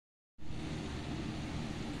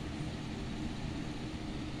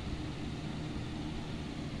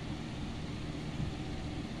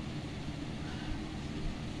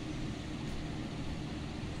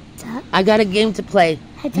I got a game to play.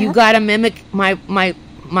 Heads You up. gotta mimic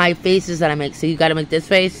my faces that I make. So you gotta make this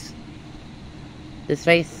face. This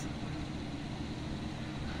face.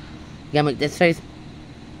 You gotta make this face.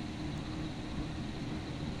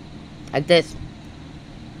 Like this.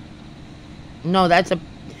 No, that's a...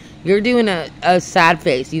 You're doing a sad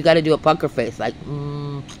face. You gotta do a pucker face. Like,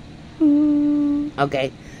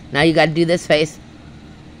 Okay. Now you gotta do this face.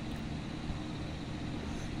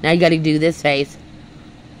 Now you gotta do this face.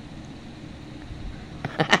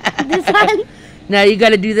 This one. Now you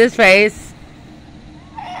gotta do this face.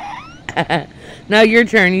 Now your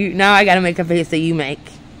turn. Now I gotta make a face that you make.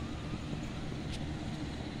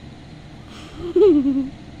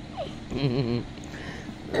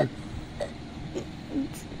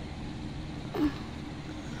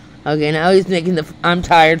 Okay, now he's making the I'm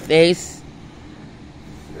tired face.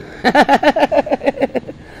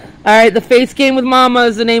 Alright, the face game with Mama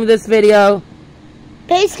is the name of this video.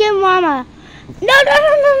 Face game mama. No.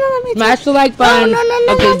 Let me Smash the like button.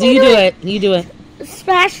 No, Okay, so you do it. You do it.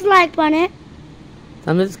 Smash the like button.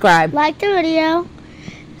 Subscribe. Like the video.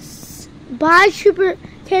 Buy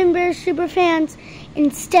Care Bears Super Fans.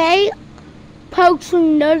 And stay poked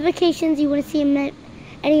from notifications you want to see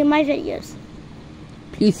any of my videos.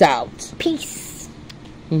 Peace out. Peace.